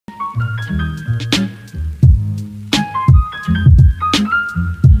What's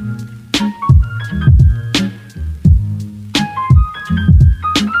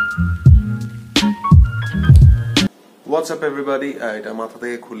up everybody? এটা মাথা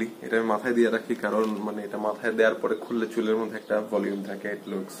থেকে খুলি, এটা আমি মাথায় দিয়ে রাখি কারণ মানে এটা মাথায় দেওয়ার পরে খুললে চুলের মধ্যে একটা ভলিউম থাকে, it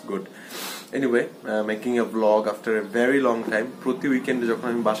looks good. Anyway, making a vlog after a very long time. প্রতি উইকেন্ডে যখন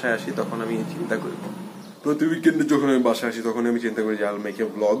আমি বাসায় আসি তখন আমি চিন্তা করি যে I'll make a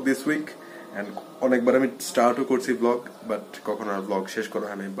vlog this week and অনেকবার আমি স্টার্টও করছি vlog but কখনো আর vlog শেষ করা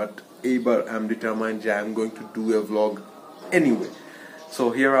হয় না, but এইবার I'm determined যে I'm going to do a vlog anyway. So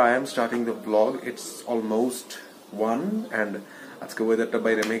here I am starting the vlog. It's almost 1 and আজকে ওয়েদারটা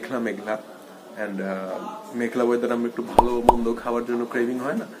বাইরে মেঘলা and মেঘলা ওয়েদার আমরা একটু ভালো মন্দ খাওয়ার জন্য ক্রেভিং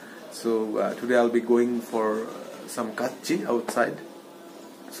হয় না, so today I'll be going for some kacchi outside.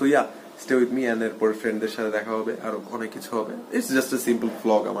 So yeah, stay with me and এরপর ফ্রেন্ডদের সাথে দেখা হবে আর অনেক কিছু হবে. It's just a simple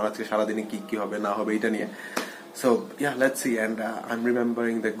vlog. আমার আজকে সারা দিনে কি হবে না হবে এটা নিয়ে. So yeah, let's see. And I'm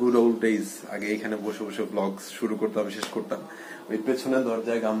remembering the good old days. আগে এখানে বসে vlogs শুরু করতাম, শেষ করতাম. ওই পেছনে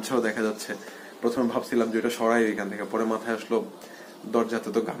দরজায় গামছাও দেখা যাচ্ছে. প্রথমে ভাবছিলাম যে এটা সরাই এখান থেকে, পরে মাথায় আসলো দরজাতে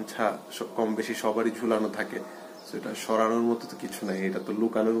তো গামছা কম বেশি সবারই ঝুলানো থাকে, সো এটা সরানোর মতো তো কিছু নাই, এটা তো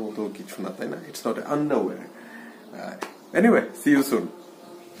লুকানোর মতো কিছু না, তাই না? It's not underwear. Anyway, see you soon.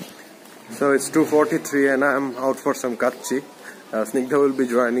 So it's 2:43 and I'm out for some kacchi. Snigdha will be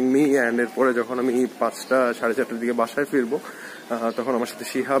joining me and এরপরে যখন আমি 5টা 4:30 দিকে বাসায় ফিরবো তখন আমার সাথে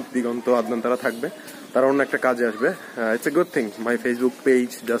শিহাব, দিগন্ত, আদনান তারা থাকবে, তারা অন্য একটা কাজে আসবে. It's a good thing. My Facebook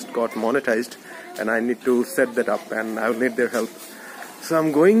page just got monetized and I need to set that up and I will need their help. So I'm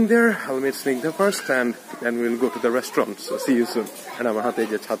going there. I'll meet Snigdha first and then we'll go to the restaurant. So see you soon. And আমার হাতে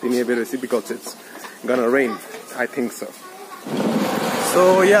যে ছাতি নিয়ে বের হইছি because it's gonna rain. I think so. So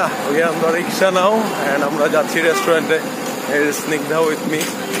yeah, we are on the rickshaw now and আমরা যাচ্ছি রেস্টুরেন্টে. Here is Snigdha with me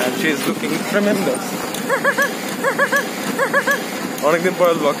and she is looking tremendous. অনেকদিন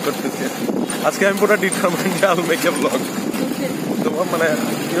পরে ব্লগ করতেছি আজকে, আমি পুরো ডিটারমাইন্ড যে I'll make a vlog. তোমার মানে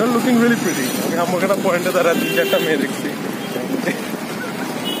you are looking really pretty. আমি আমার একটা পয়েন্টে দাঁড়া 3-4টা মেয়ে দেখছি,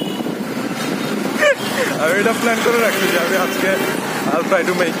 আমি এটা প্ল্যান করে রাখছি যে আমি আজকে I'll try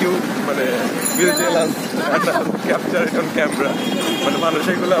to make you মানে visual and capture it on camera. মানে মানুষ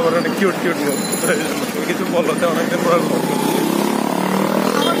এগুলো আবার অনেক কিউট কিছু বলতে অনেকদিন পরে ব্লগ করছি.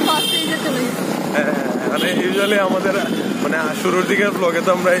 মানে ইউজুয়ালি আমাদের মানে শুরুর দিকের ব্লগে তো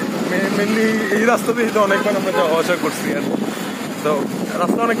আমরা মেনলি এই রাস্তা দিয়ে অনেকবার আমরা যাওয়া আসা করছি, আর তো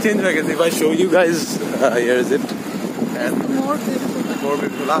রাস্তা অনেক চেঞ্জ হয়ে গেছে. If I show you guys, here is it and more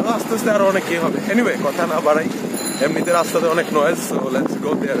beautiful. আস্তে আস্তে আরো অনেক কি হবে. Anyway, কথা না বাড়াই, এমনিতে রাস্তাতে অনেক noise, so let's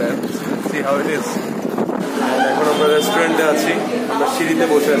go there and see how it is. এখন আমরা রেস্টুরেন্টে আছি, আমরা সিঁড়িতে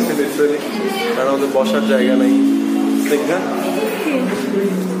বসে আছি লিটারালি, কারণ আমাদের বসার জায়গা নেই. দেখবে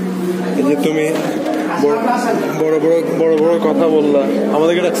এই যে তুমি বড় বড় কথা বললা,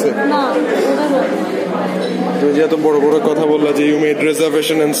 আমাদেরকে ডাকছে, তুমি যেহেতু বড় কথা বললা যে you made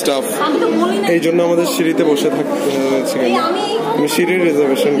reservation and stuff, এই জন্য আমাদের সিঁড়িতে বসে থাকতে হয়েছে. তুমি সিঁড়ির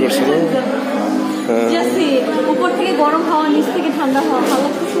রিজার্ভেশন করছো না?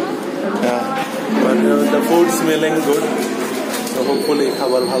 The food smelling good, so hopefully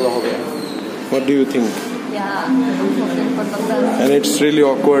খাবার ভালো হবে. What do you think? And it's really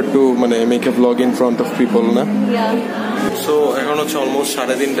awkward to make a vlog in front of people, na? Yeah. So এখন হচ্ছে almost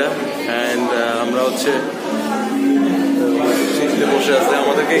 3:30 and আমরা হচ্ছে সিটে বসে আছি,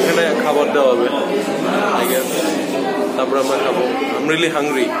 আমাদেরকে এখানে খাবার দেওয়া হবে I guess, তারপর আমরা খাবো. I'm really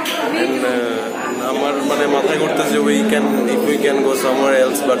hungry and আমার মাথায় ঘুরতেছে যে if we can go somewhere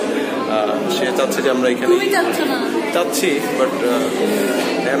else, but সে চাচ্ছে যে আমরা এখানে চাচ্ছি, বাট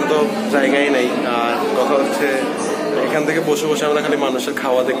এখন তো জায়গাই নাই. আর কথা হচ্ছে এখান থেকে বসে আমরা খালি মানুষের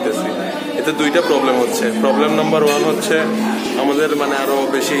খাওয়া দেখতেছি, এতে 2টা প্রবলেম হচ্ছে. প্রবলেম নাম্বার 1 হচ্ছে আমাদের আরো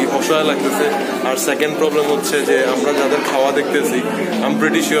বেশি অসহায় লাগতেছে, আর সেকেন্ড প্রবলেম হচ্ছে যে আমরা যাদের খাওয়া দেখতেছি I'm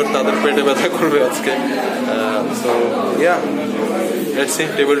pretty sure তাদের পেটে ব্যথা করবে আজকে. So yeah, let's see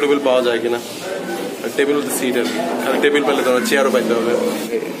table পাওয়া যায় কিনা. Table with seat, R table পেলে তো চেয়ারও পাইতে হবে.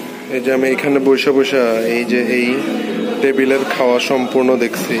 এই যে আমি এখানে বসে এই যে এই টেবিলের খাওয়া সম্পূর্ণ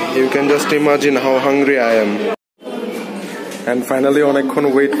দেখছি. You can just imagine how hungry I am. And finally অনেকক্ষণ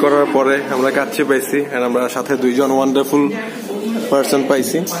ওয়েট করার পরে আমরা কাচ্চি পাইছি, এন্ড আমরা সাথে 2 জন ওয়ান্ডারফুল পারসন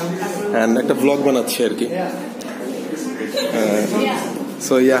পাইছি, এন্ড একটা ব্লগ বানাচ্ছি আর কি.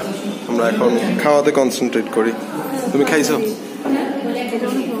 সো ইয়া, আমরা এখন খাওয়াতে কনসেন্ট্রেট করি. তুমি খাইছো?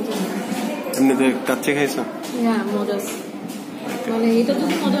 এমনিতে কাচ্চি খাইছো?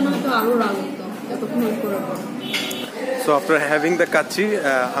 So after having the kacchi,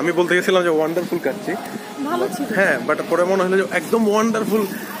 আমি বলতে গেছিলাম যে ওয়ান্ডারফুল কাচ্চি, ভালো ছিল। হ্যাঁ, বাট পরে মনে হলো যে একদম ওয়ান্ডারফুল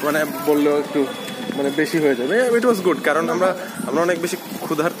মানে বললেও একটু মানে বেশি হয়ে যাবে। ইট ওয়াজ গুড, কারণ আমরা অনেক বেশি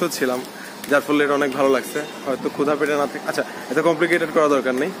ক্ষুধার্ত ছিলাম, যার ফলে এটা অনেক ভালো লাগছে। হয়তো ক্ষুধা পেটে না থাকে, আচ্ছা এত কমপ্লিকেটেড করা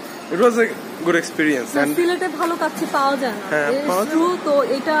দরকার নেই। ইট ওয়াজ এ গুড এক্সপিরিয়েন্স। সিলেটে ভালো কাচ্চি পাওয়া যায় না, হ্যাঁ পাওয়া যায়, তো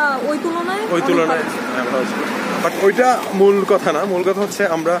এটা ওই তুলনায় হ্যাঁ ভালো ছিল। বাট ওইটা মূল কথা না, মূল কথা হচ্ছে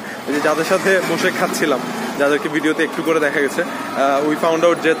আমরা যাদের সাথে বসে খাচ্ছিলাম, যাদেরকে ভিডিওতে একটু করে দেখা গেছে, উই ফাউন্ড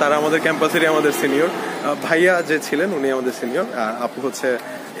আউট যে তারা আমাদের ক্যাম্পাসেরই আমাদের সিনিয়র। ভাইয়া যে ছিলেন উনি আমাদের সিনিয়র, আপু হচ্ছে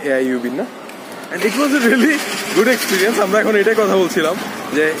এআইইউবি না। And it was a really good experience. আমরা এখন এটাই কথা বলছিলাম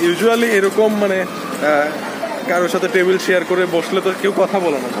যে ইউজুয়ালি এরকম মানে কারোর সাথে টেবিল শেয়ার করে বসলে তো কেউ কথা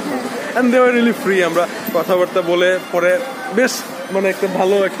বলে না, and they were really free. আমরা কথাবার্তা বলে পরে বেশ মানে একটা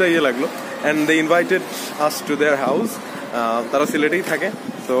ভালো একটা ইয়ে লাগলো। And they invited us to their house. তারা সিলেটেই থাকে,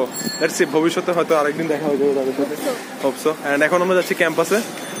 তো লেটস সি ভবিষ্যতে হয়তো আরেকদিন দেখা হয়ে যাবে তাদের সাথে, হোপ সো। এন্ড এখন আমরা যাচ্ছি ক্যাম্পাসে,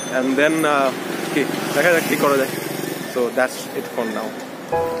 এন্ড দেন কি দেখা যাক কি করা যায়। So that's it for now.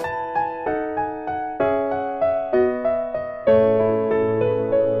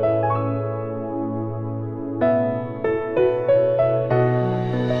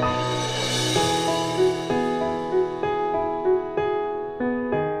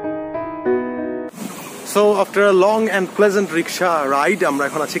 So after a long and pleasant rickshaw ride, আমরা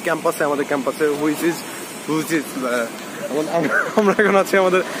এখন আছি ক্যাম্পাসে, আমাদের ক্যাম্পাসে আমরা এখন আছি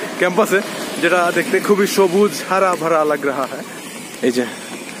আমাদের ক্যাম্পাসে, যেটা দেখতে খুবই সবুজ হারা ভরা লাগ রাহা হ্যায়। এই যে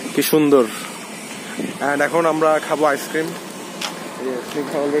কি সুন্দর। এন্ড এখন আমরা খাবো আইসক্রিম।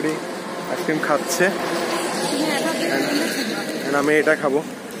 অলরেডি আইসক্রিম খাচ্ছে, আমি এটা খাবো।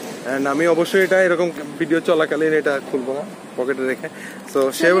 এন্ড আমি অবশ্যই এটা এরকম ভিডিও চলাকালীন এটা খুলবো না, পকেটে রেখে। সো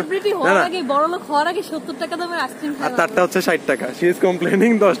সে বড়লোক হওয়ার আগে 70 টাকা দামের আইসক্রিম খায়, আর তারটা হচ্ছে 60 টাকা। শি ইজ কমপ্লেনিং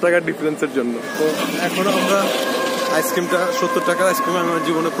 10 টাকার ডিফারেন্সের জন্য। তো এখন আমরা আইসক্রিমটা 70 টাকার আইসক্রিম আমি আমার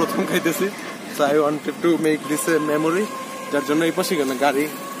জীবনে প্রথম খাইতেছি। So I wanted to make this A memory, যার জন্য এই পাশে কেন গাড়ি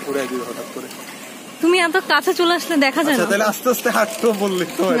উড়াই দিল হঠাৎ করে। তুমি এত কাছে চলে আসলে দেখা যায় না। আচ্ছা তাহলে আস্তে আস্তে হাঁটতো বললি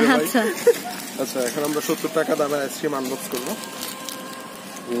তো। আচ্ছা আচ্ছা, এখন আমরা 70 টাকা দামের আইসক্রিম আনবক্স করবো।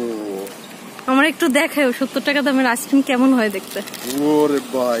 আমার একটু দেখাও 70 টাকা দামের আইসক্রিম কেমন হয় দেখতে। ওরে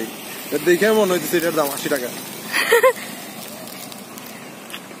ভাই, দেখে মনে হচ্ছে এটার দাম 80 টাকা।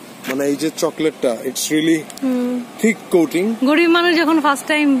 মানে এই যে চকলেটটা, ইটস রিয়েলি থিক কোটিং। গরিব মানুষ যখন ফার্স্ট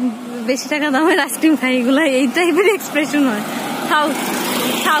টাইম বেশি টাকা দামের আইসক্রিম খাই, এগুলা এই টাইপের এক্সপ্রেশন হয়। খাও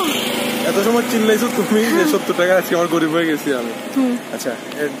খাও। এত সময় চিল্লাইছো তুমি যে 70 টাকা আজকে আমার গরিব হয়ে গেছি আমি। আচ্ছা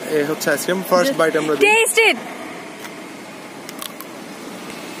এই হচ্ছে আইসক্রিম, ফার্স্ট বাইট আমরা test it.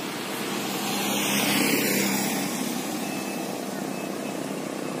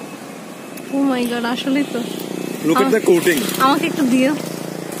 Oh my god, আসলেই তো। Look at the coating. আমাকে একটু দিও।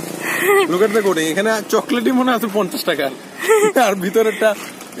 Look at the coating. এখানে চকলেটই মনে আছে 50 টাকা, আর ভিতরেরটা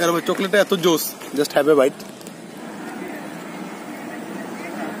আর চকলেটটা এত জোস। Just have a byte.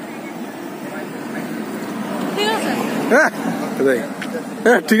 ঠিক আছে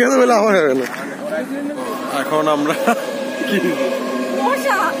হ্যাঁ ঠিক আছে বলে আমার হয়ে গেল। এখন আমরা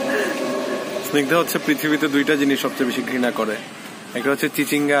স্নিগ্ধা হচ্ছে পৃথিবীতে দুইটা জিনিস সবচেয়ে বেশি ঘৃণা করে, একটা হচ্ছে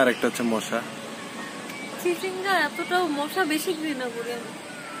চিচিঙ্গা আর একটা হচ্ছে মশা। চিচিঙ্গা এতটাও, মশা বেশি ঘৃণা করি আমি।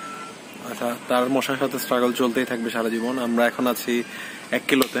 আচ্ছা, তার মশার সাথে স্ট্রাগল চলতেই থাকবে সারা জীবন। আমরা এখন আছি 1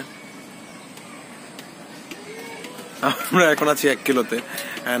 কিলোতে,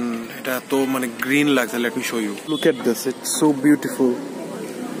 এন্ড এটা তো মানে গ্রিন লাগছে। Let me show you, look at this, it's so beautiful.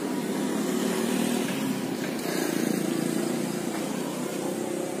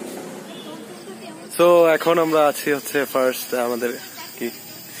 So এখন আমরা আছি হচ্ছে ফার্স্ট আমাদের কি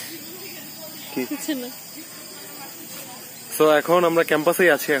কিছু না। সো এখন আমরা ক্যাম্পাসেই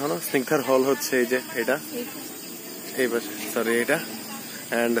আছি এখনো। স্নিগ্ধার হল হচ্ছে এই যে এটা, এই পাশে, সরি এটা।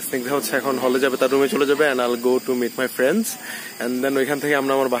 এন্ড স্নিগ্ধা হচ্ছে এখন হলে যাবে, তার রুমে চলে যাবে, এন্ড আইল go to meet my friends, and then ওইখান থেকে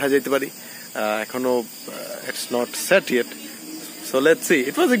আমরা আমার বাসায় যেতে পারি। এখনো it's not set yet, so let's see.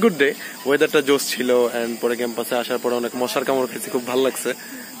 It was a good day, ওয়েদারটা জোস ছিল, এন্ড পরে ক্যাম্পাসে আসার পরে অনেক মশার কামড় খেয়েছি, খুব ভালো লাগছে।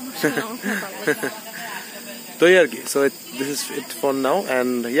 তো এই আর কি। So this is it for now,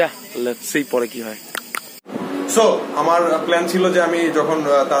 and yeah let's see পরে কি হয়। সো আমার প্ল্যান ছিল যে আমি যখন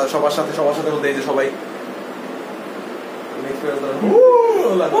সবার সাথে বলতে, এই যে সবাই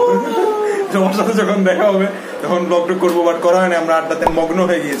সবার সাথে যখন দেখা হবে তখন ব্লগটা করবো, বাট করা হয়নি। আমরা আড্ডাতে মগ্ন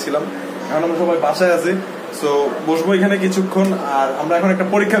হয়ে গিয়েছিলাম। এখন আমরা সবাই বাসায় আছি, সো বসবো এখানে কিছুক্ষণ, আর আমরা এখন একটা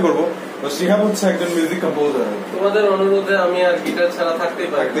পরীক্ষা করবো। তো শিহাব হচ্ছে একজন মিউজিক কম্পোজার। তোমাদের অনুরোধে আমি আর গিটার ছাড়া থাকতেই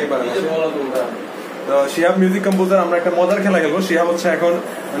পারি না। তো শিহাব মিউজিক কম্পোজার। আমরা একটা মজার খেলা খেলবো। শিহাব হচ্ছে এখন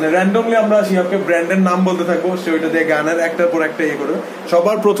মানে র্যান্ডমলি আমরা শিহাবকে ব্র্যান্ডের নাম বলতে থাকবো, সে ওইটা দিয়ে গানের একটার পর একটা ইয়ে করবে।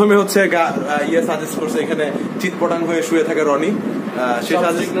 সবার প্রথমে হচ্ছে ইয়ে সাজেস্ট করছে, এখানে চিৎপটাং হয়ে শুয়ে থাকে রনি,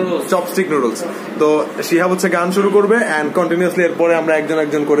 চপস্টিক নুডলস। তো শিহাব হচ্ছে গান শুরু করবে এন্ড কন্টিনিউয়াসলি এরপরে আমরা একজন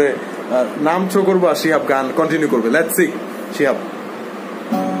একজন করে নাম শো করবো আর শিহাব গান কন্টিনিউ করবে। Let's see Shihab.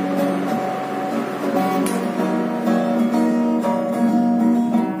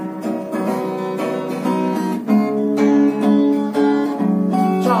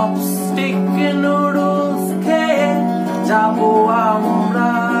 Chopstick noodles খেয়ে যাবো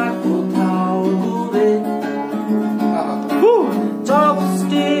আমরা কোথাও দূরে।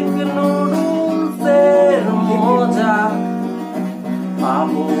 চপস্টিক নুডলসের মজা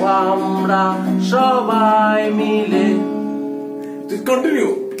পাবো আমরা সবাই মিলে। কন্টিনিউ।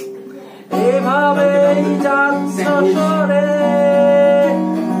 এভাবেই যাচ্ছে সরে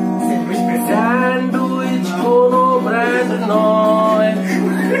স্যান্ডউইচ কোনো ব্র্যান্ড নয়,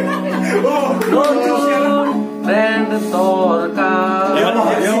 নতুন ব্র্যান্ড দরকার।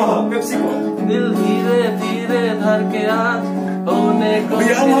 দিল ধীরে ধীরে धड़के आज होने को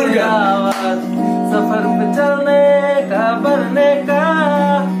आवाज सफर पे चलने का बढ़ने का।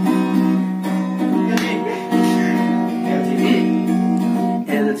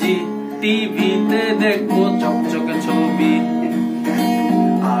 एलजी टीवीতে দেখবো চকচকে ছবি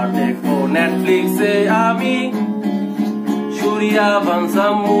আর দেখবো নেটফ্লিক্সে আমি সুরিয়া বানসা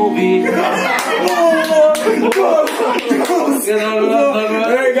মুভি।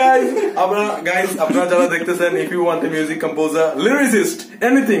 আপনারা যারা দেখতেছেন, if you want a music composer, lyricist,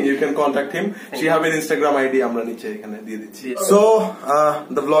 anything, you can contact him. শিহাবের Instagram ID আমরা নিচে এখানে দিয়ে দিচ্ছি। So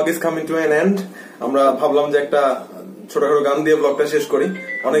the vlog is coming to an end. আমরা ভাবলাম যে একটা ছোটখাটো গান দিয়ে ব্লগটা শেষ করি।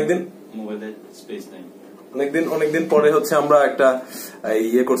 অনেকদিন পরে হচ্ছে আমরা একটা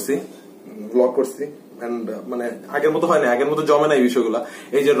ইয়ে করছি, ব্লগ করছি। মানে আগের মতো হয় না, আগের মতো জমে না এই বিষয়গুলা।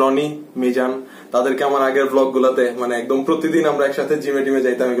 এই যে রনি, মিজান, তাদেরকে আমার আগের ব্লগ গুলাতে মানে একদম প্রতিদিন আমরা একসাথে জিমে টিমে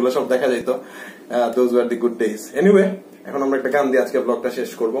যাইতাম, এগুলো সব দেখা যাইতো। Those were the good days. Anyway, এখন আমরা একটা গান দিয়ে আজকে ব্লগটা শেষ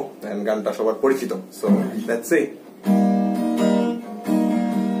করবো। গানটা সবার পরিচিত, সো লেটস সি।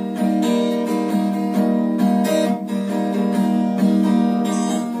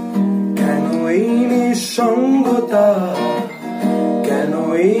 কেন এই নিঃসঙ্গতা, কেন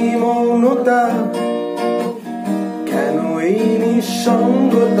এই মৌনতা, কেন এই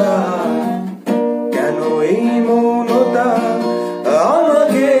নিঃসঙ্গতা, কেন এই মৌনতা।